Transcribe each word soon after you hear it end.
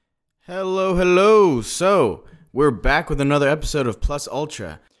Hello. So, we're back with another episode of Plus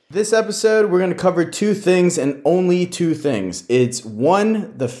Ultra. This episode, we're going to cover two things and only two things. It's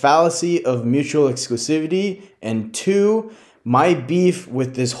one, the fallacy of mutual exclusivity, and two, my beef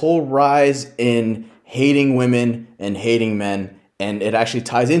with this whole rise in hating women and hating men. And it actually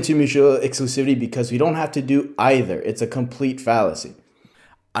ties into mutual exclusivity because we don't have to do either. It's a complete fallacy.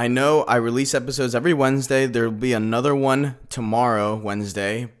 I know I release episodes every Wednesday. There will be another one tomorrow,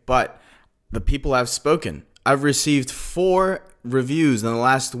 Wednesday, but the people have spoken. I've received 4 reviews in the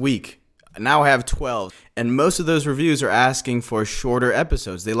last week. Now I have 12, and most of those reviews are asking for shorter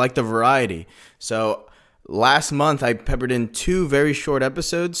episodes. They like the variety. So last month, I peppered in 2 very short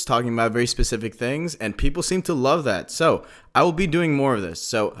episodes talking about very specific things, and people seem to love that. So I will be doing more of this.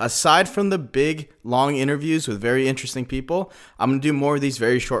 So aside from the big, long interviews with very interesting people, I'm going to do more of these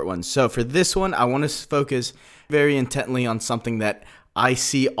very short ones. So for this one, I want to focus very intently on something that I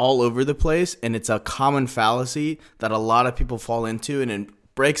see all over the place, and it's a common fallacy that a lot of people fall into, and it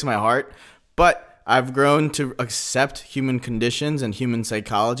breaks my heart. But I've grown to accept human conditions and human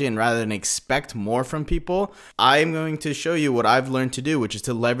psychology, and rather than expect more from people, I'm going to show you what I've learned to do, which is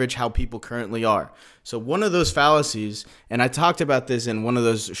to leverage how people currently are. So one of those fallacies, and I talked about this in one of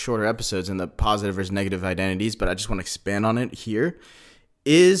those shorter episodes in the positive versus negative identities, but I just want to expand on it here,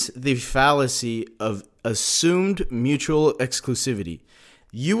 is the fallacy of assumed mutual exclusivity.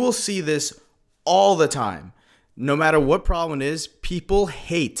 You will see this all the time. No matter what problem it is, people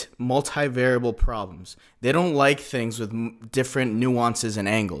hate multivariable problems. They don't like things with different nuances and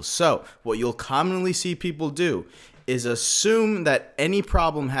angles. So what you'll commonly see people do is assume that any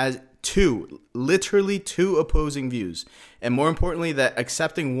problem has literally two opposing views. And more importantly, that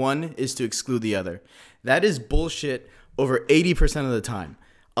accepting one is to exclude the other. That is bullshit over 80% of the time.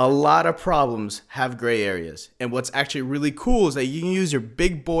 A lot of problems have gray areas. And what's actually really cool is that you can use your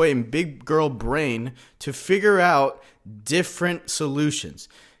big boy and big girl brain to figure out different solutions.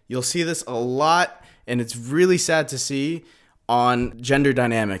 You'll see this a lot, and it's really sad to see on gender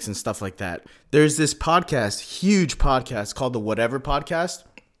dynamics and stuff like that. There's this podcast, huge podcast called the Whatever Podcast.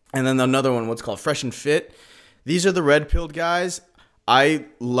 And then another one, what's called Fresh&Fit. These are the red-pilled guys. I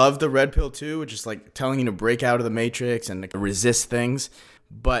love the red pill too, which is like telling you to break out of the matrix and resist things.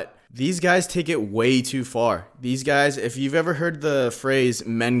 But these guys take it way too far. These guys, if you've ever heard the phrase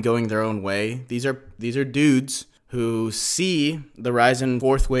men going their own way, these are dudes who see the rise in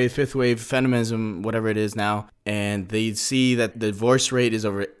 4th wave, 5th wave feminism, whatever it is now, and they see that the divorce rate is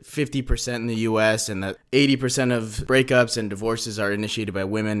over 50% in the US and that 80% of breakups and divorces are initiated by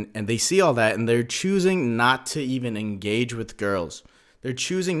women, and they see all that and they're choosing not to even engage with girls. They're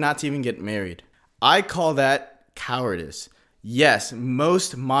choosing not to even get married. I call that cowardice. Yes,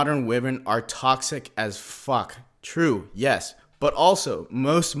 most modern women are toxic as fuck. True, yes. But also,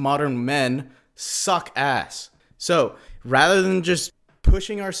 most modern men suck ass. So, rather than just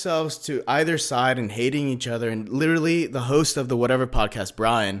pushing ourselves to either side and hating each other, and literally the host of the Whatever Podcast,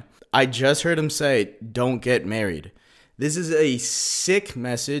 Brian, I just heard him say, don't get married. This is a sick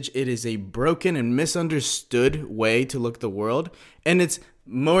message. It is a broken and misunderstood way to look at the world. And it's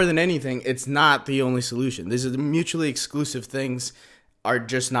more than anything, it's not the only solution. These are the mutually exclusive things are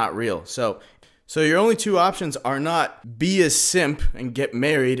just not real. So your only two options are not be a simp and get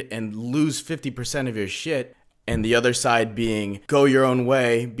married and lose 50% of your shit. And the other side being go your own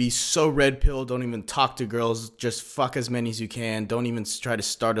way, be so red pill, don't even talk to girls, just fuck as many as you can. Don't even try to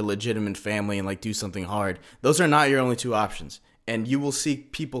start a legitimate family and like do something hard. Those are not your only two options. And you will see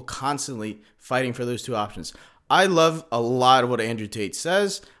people constantly fighting for those two options. I love a lot of what Andrew Tate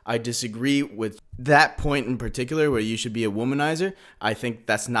says. I disagree with that point in particular where you should be a womanizer. I think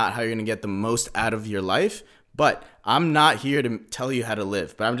that's not how you're going to get the most out of your life. But I'm not here to tell you how to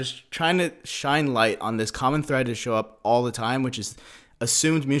live. But I'm just trying to shine light on this common thread to show up all the time, which is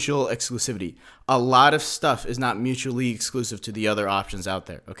assumed mutual exclusivity. A lot of stuff is not mutually exclusive to the other options out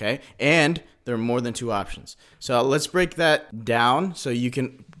there, okay? And there are more than two options. So let's break that down so you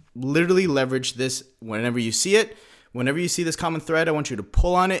can literally leverage this whenever you see it. Whenever you see this common thread, I want you to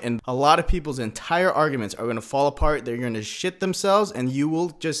pull on it, and a lot of people's entire arguments are going to fall apart. They're going to shit themselves, and you will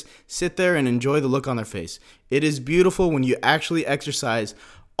just sit there and enjoy the look on their face. It is beautiful when you actually exercise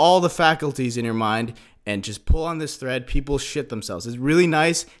all the faculties in your mind and just pull on this thread. People shit themselves. It's really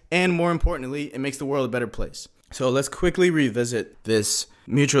nice, and more importantly, it makes the world a better place. So let's quickly revisit this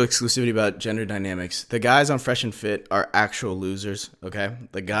mutual exclusivity about gender dynamics. The guys on Fresh&Fit are actual losers, okay?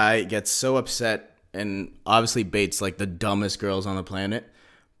 The guy gets so upset and obviously Bates like the dumbest girls on the planet.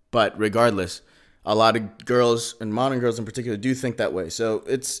 But regardless, a lot of girls, and modern girls in particular, do think that way. So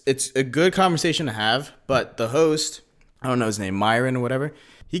it's a good conversation to have. But the host, I don't know his name, Myron or whatever,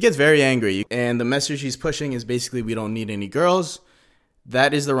 He gets very angry, and the message he's pushing is basically we don't need any girls.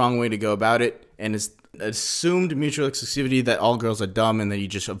 That is the wrong way to go about it, and it's assumed mutual exclusivity that all girls are dumb and that you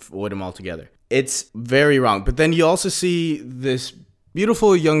just avoid them altogether. It's very wrong. But then you also see this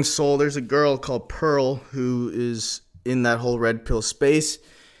beautiful young soul. There's a girl called Pearl who is in that whole red pill space.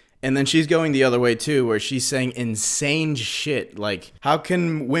 And then she's going the other way too, where she's saying insane shit. Like, how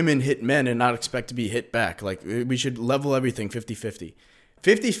can women hit men and not expect to be hit back? Like, we should level everything 50-50.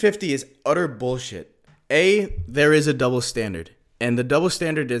 50-50 is utter bullshit. There is a double standard. And the double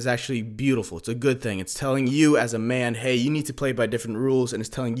standard is actually beautiful. It's a good thing. It's telling you as a man, hey, you need to play by different rules. And it's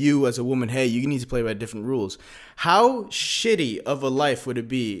telling you as a woman, hey, you need to play by different rules. How shitty of a life would it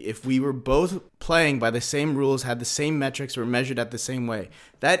be if we were both playing by the same rules, had the same metrics, were measured at the same way?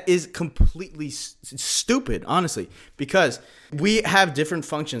 That is completely stupid, honestly, because we have different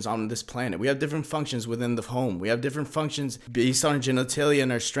functions on this planet. We have different functions within the home. We have different functions based on genitalia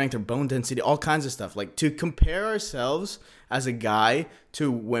and our strength or bone density, all kinds of stuff. Like, to compare ourselves as a guy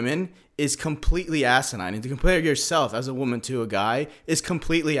to women is completely asinine. And to compare yourself as a woman to a guy is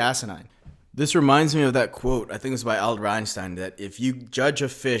completely asinine. This reminds me of that quote, I think it was by Albert Einstein, that if you judge a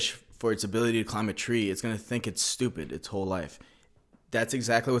fish for its ability to climb a tree, it's going to think it's stupid its whole life. That's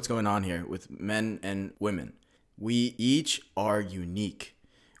exactly what's going on here with men and women. We each are unique.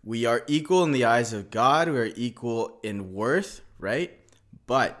 We are equal in the eyes of God. We are equal in worth, right?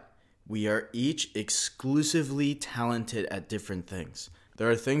 But we are each exclusively talented at different things. There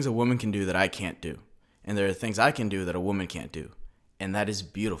are things a woman can do that I can't do. And there are things I can do that a woman can't do. And that is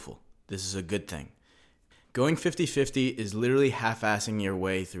beautiful. This is a good thing. Going 50-50 is literally half-assing your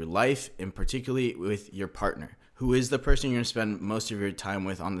way through life, and particularly with your partner, who is the person you're going to spend most of your time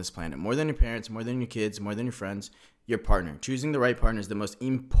with on this planet. More than your parents, more than your kids, more than your friends, your partner. Choosing the right partner is the most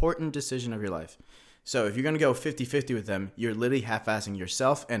important decision of your life. So if you're going to go 50-50 with them, you're literally half-assing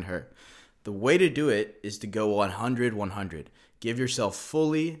yourself and her. The way to do it is to go 100-100. Give yourself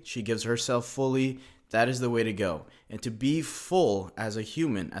fully. She gives herself fully. That is the way to go. And to be full as a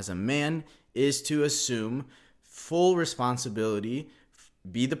human, as a man, is to assume full responsibility,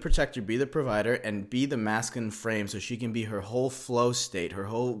 be the protector, be the provider, and be the masculine frame so she can be her whole flow state, her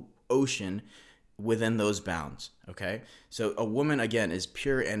whole ocean within those bounds, okay? So a woman, again, is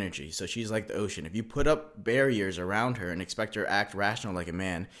pure energy. So she's like the ocean. If you put up barriers around her and expect her to act rational like a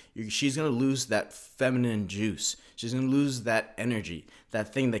man, she's going to lose that feminine juice. She's going to lose that energy,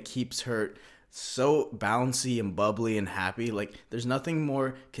 that thing that keeps her so bouncy and bubbly and happy. Like, there's nothing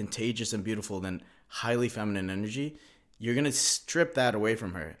more contagious and beautiful than highly feminine energy. You're going to strip that away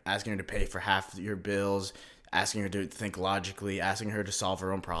from her, asking her to pay for half your bills, asking her to think logically, asking her to solve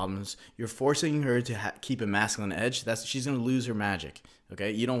her own problems. You're forcing her to keep a masculine edge. She's going to lose her magic,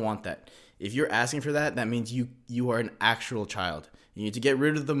 okay? You don't want that. If you're asking for that, that means you are an actual child. You need to get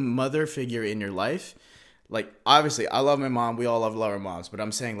rid of the mother figure in your life. Like, obviously, I love my mom. We all love our moms. But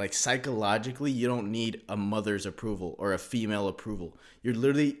I'm saying, like, psychologically, you don't need a mother's approval or a female approval. You're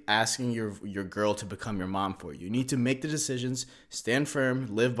literally asking your girl to become your mom for you. You need to make the decisions, stand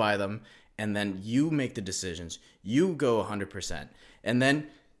firm, live by them, and then you make the decisions. You go 100%. And then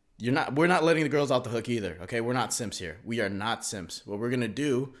we're not letting the girls off the hook either, okay? We're not simps here. We are not simps. What we're going to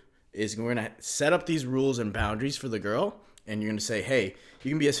do is we're going to set up these rules and boundaries for the girl. And you're going to say, hey, you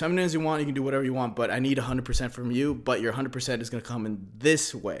can be as feminine as you want. You can do whatever you want. But I need 100% from you. But your 100% is going to come in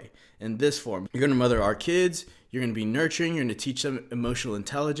this way, in this form. You're going to mother our kids. You're going to be nurturing. You're going to teach them emotional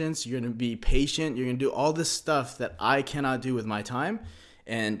intelligence. You're going to be patient. You're going to do all this stuff that I cannot do with my time.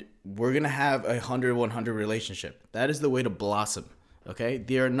 And we're going to have a 100-100 relationship. That is the way to blossom, okay?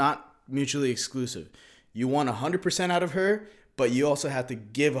 They are not mutually exclusive. You want 100% out of her, but you also have to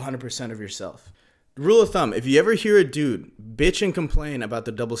give 100% of yourself. Rule of thumb, if you ever hear a dude bitch and complain about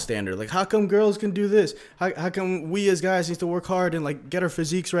the double standard, like, how come girls can do this? How come we as guys need to work hard and, like, get our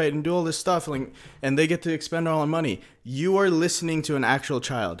physiques right and do all this stuff, like, and they get to expend all our money? You are listening to an actual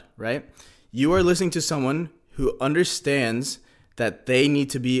child, right? You are listening to someone who understands that they need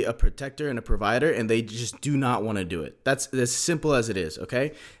to be a protector and a provider, and they just do not want to do it. That's as simple as it is,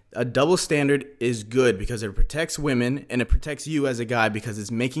 okay? A double standard is good because it protects women and it protects you as a guy because it's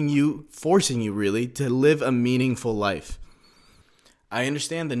forcing you really to live a meaningful life. I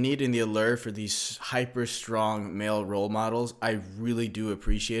understand the need and the allure for these hyper strong male role models. I really do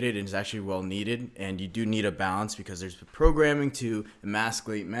appreciate it, and it's actually well needed, and you do need a balance because there's programming to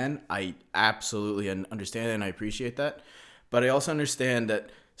emasculate men. I absolutely understand and I appreciate that. But I also understand that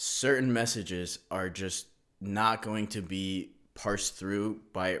certain messages are just not going to be parsed through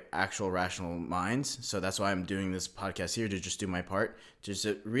by actual rational minds. So that's why I'm doing this podcast here, to just do my part, just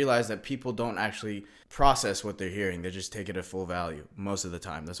to realize that people don't actually process what they're hearing. They just take it at full value most of the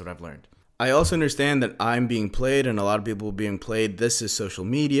time. That's what I've learned. I also understand that I'm being played and a lot of people are being played. This is social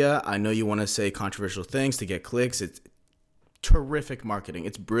media. I know you want to say controversial things to get clicks. It's terrific marketing.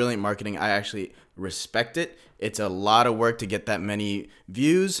 It's brilliant marketing. I actually respect it. It's a lot of work to get that many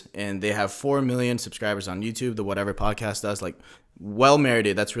views, and they have 4 million subscribers on YouTube, the whatever podcast does. Like, well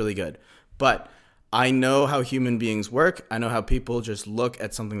merited. That's really good. But I know how human beings work. I know how people just look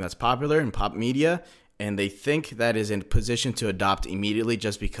at something that's popular in pop media, and they think that is in position to adopt immediately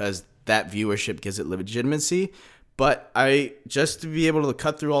just because that viewership gives it legitimacy. But just to be able to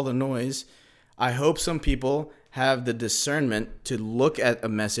cut through all the noise, I hope some people have the discernment to look at a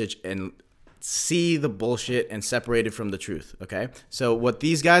message and see the bullshit and separate it from the truth, okay? So what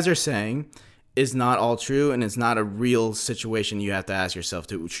these guys are saying is not all true, and it's not a real situation you have to ask yourself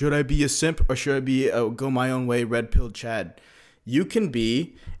to. Should I be a simp or should I be a go my own way, red-pilled Chad? You can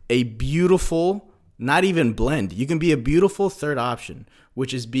be a beautiful, not even blend. You can be a beautiful third option,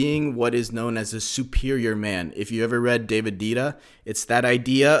 which is being what is known as a superior man. If you ever read David Dita, it's that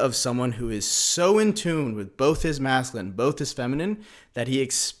idea of someone who is so in tune with both his masculine, both his feminine, that he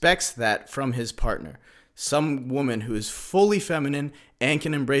expects that from his partner. Some woman who is fully feminine and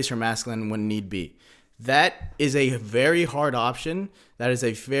can embrace her masculine when need be. That is a very hard option. That is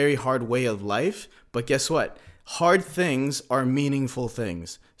a very hard way of life. But guess what? Hard things are meaningful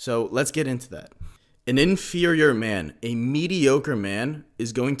things. So let's get into that. An inferior man, a mediocre man,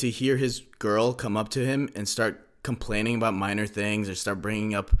 is going to hear his girl come up to him and start complaining about minor things, or start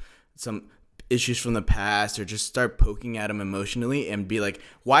bringing up some issues from the past, or just start poking at him emotionally and be like,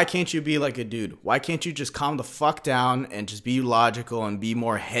 why can't you be like a dude? Why can't you just calm the fuck down and just be logical and be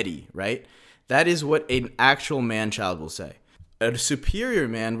more heady, right? That is what an actual man-child will say. A superior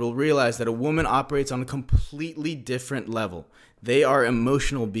man will realize that a woman operates on a completely different level. They are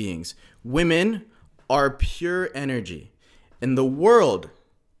emotional beings. Women are pure energy, and the world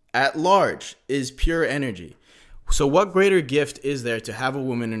at large is pure energy. So what greater gift is there to have a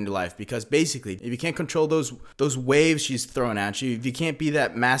woman in your life? Because basically, if you can't control those waves she's throwing at you, if you can't be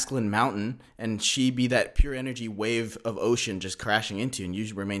that masculine mountain and she be that pure energy wave of ocean just crashing into you and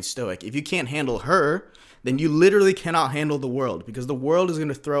you remain stoic, if you can't handle her, then you literally cannot handle the world, because the world is going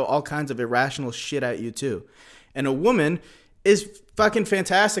to throw all kinds of irrational shit at you too. And a woman is fucking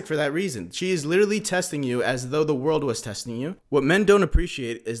fantastic for that reason. She is literally testing you as though the world was testing you. What men don't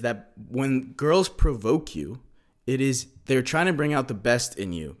appreciate is that when girls provoke you, they're trying to bring out the best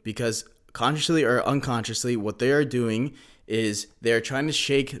in you, because consciously or unconsciously, what they are doing is they're trying to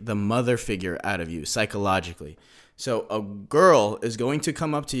shake the mother figure out of you psychologically. So a girl is going to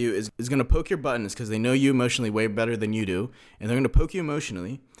come up to you, is going to poke your buttons because they know you emotionally way better than you do, and they're going to poke you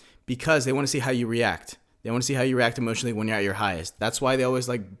emotionally because they want to see how you react. They want to see how you react emotionally when you're at your highest. That's why they always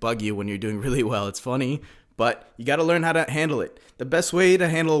like bug you when you're doing really well. It's funny, but you got to learn how to handle it. The best way to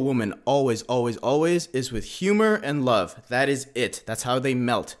handle a woman always, always, always is with humor and love. That is it. That's how they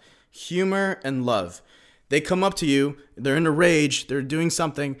melt. Humor and love. They come up to you, they're in a rage, they're doing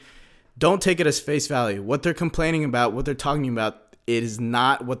something. Don't take it as face value. What they're complaining about, what they're talking about, it is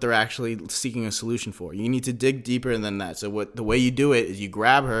not what they're actually seeking a solution for. You need to dig deeper than that. So the way you do it is you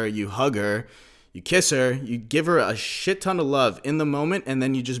grab her, you hug her, you kiss her, you give her a shit ton of love in the moment, and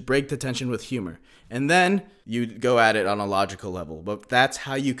then you just break the tension with humor. And then you go at it on a logical level. But that's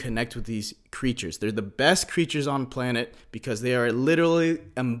how you connect with these creatures. They're the best creatures on the planet because they are literally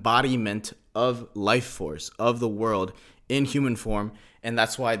embodiment of life force, of the world in human form. And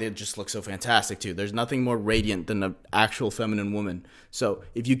that's why they just look so fantastic too. There's nothing more radiant than an actual feminine woman. So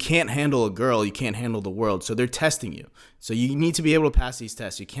if you can't handle a girl, you can't handle the world. So they're testing you. So you need to be able to pass these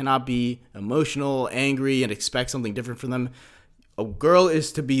tests. You cannot be emotional, angry, and expect something different from them. A girl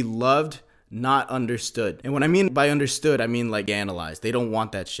is to be loved, not understood. And what I mean by understood, I mean like analyzed. They don't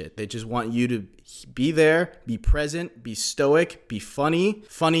want that shit. They just want you to be there, be present, be stoic, be funny.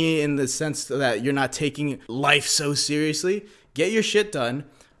 Funny in the sense that you're not taking life so seriously. Get your shit done,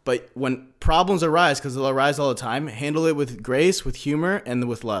 but when problems arise, because they'll arise all the time, handle it with grace, with humor, and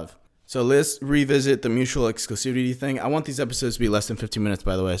with love. So let's revisit the mutual exclusivity thing. I want these episodes to be less than 15 minutes,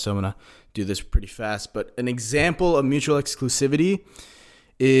 by the way, so I'm going to do this pretty fast. But an example of mutual exclusivity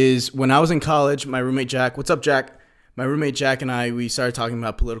is when I was in college, my roommate Jack, what's up, Jack? My roommate Jack and we started talking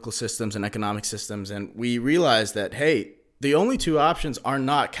about political systems and economic systems, and we realized that, hey, the only two options are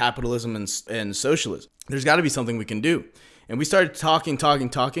not capitalism and socialism. There's got to be something we can do. And we started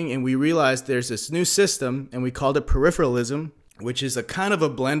talking, and we realized there's this new system, and we called it peripheralism, which is a kind of a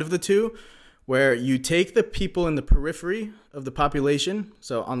blend of the two, where you take the people in the periphery of the population,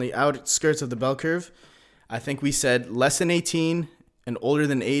 so on the outskirts of the bell curve, I think we said less than 18 and older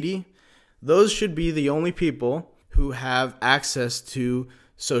than 80, those should be the only people who have access to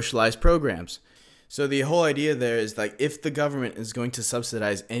socialized programs. So the whole idea there is like if the government is going to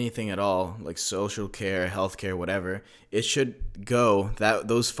subsidize anything at all, like social care, healthcare, whatever, it should go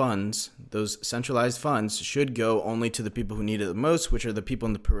those funds, those centralized funds should go only to the people who need it the most, which are the people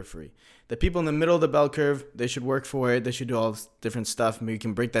in the periphery. The people in the middle of the bell curve, they should work for it. They should do all this different stuff. Maybe we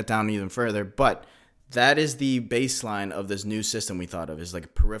can break that down even further, but that is the baseline of this new system we thought of, is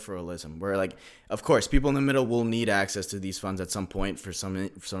like peripheralism, where like, of course, people in the middle will need access to these funds at some point for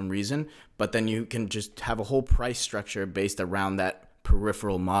some reason, but then you can just have a whole price structure based around that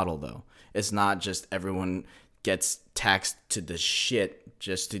peripheral model, though. It's not just everyone gets taxed to the shit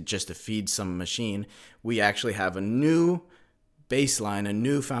just to feed some machine. We actually have a new baseline, a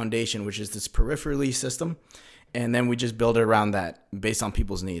new foundation, which is this peripherally system, and then we just build it around that based on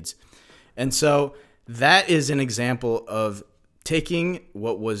people's needs. And so that is an example of taking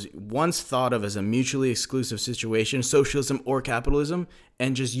what was once thought of as a mutually exclusive situation, socialism or capitalism,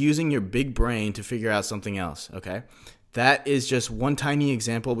 and just using your big brain to figure out something else, okay? That is just one tiny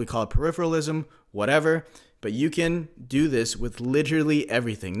example. We call it peripheralism, whatever, but you can do this with literally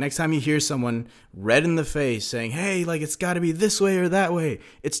everything. Next time you hear someone red in the face saying, hey, like it's got to be this way or that way,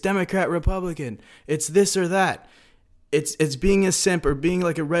 it's Democrat, Republican, it's this or that, It's being a simp or being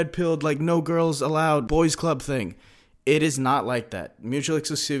like a red-pilled, like no girls allowed boys club thing. It is not like that. Mutual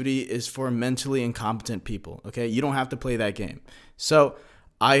exclusivity is for mentally incompetent people, okay? You don't have to play that game. So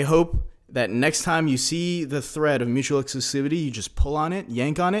I hope that next time you see the thread of mutual exclusivity, you just pull on it,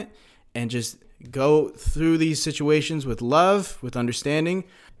 yank on it, and just go through these situations with love, with understanding.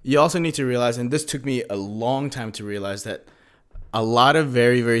 You also need to realize, and this took me a long time to realize, that a lot of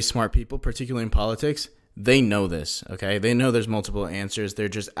very, very smart people, particularly in politics, they know this, okay? They know there's multiple answers. They're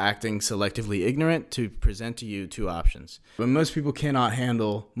just acting selectively ignorant to present to you two options. But most people cannot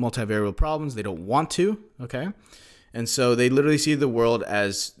handle multivariable problems. They don't want to, okay? And so they literally see the world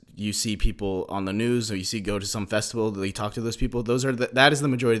as you see people on the news, or you see go to some festival, they talk to those people. That is the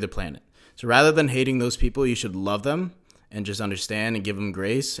majority of the planet. So rather than hating those people, you should love them and just understand and give them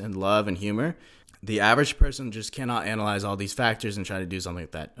grace and love and humor. The average person just cannot analyze all these factors and try to do something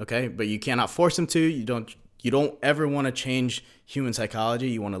like that, okay? But you cannot force them to. You don't ever want to change human psychology.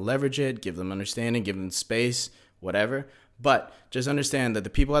 You want to leverage it, give them understanding, give them space, whatever. But just understand that the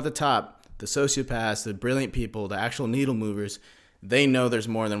people at the top, the sociopaths, the brilliant people, the actual needle movers, they know there's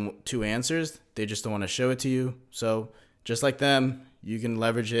more than two answers. They just don't want to show it to you. So just like them, you can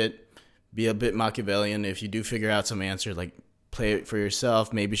leverage it, be a bit Machiavellian. If you do figure out some answer, like play it for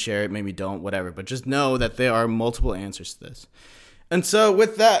yourself, maybe share it, maybe don't, whatever. But just know that there are multiple answers to this. And so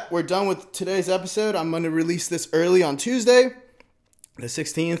with that, we're done with today's episode. I'm going to release this early on Tuesday, the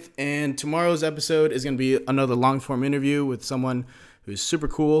 16th. And tomorrow's episode is going to be another long-form interview with someone who's super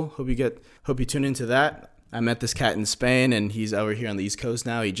cool. Hope you tune into that. I met this cat in Spain, and he's over here on the East Coast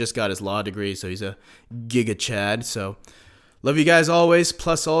now. He just got his law degree, so he's a giga Chad. So love you guys always,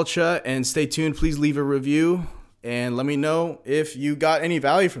 Plus Ultra, and stay tuned. Please leave a review. And let me know if you got any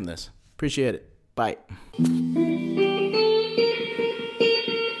value from this. Appreciate it. Bye.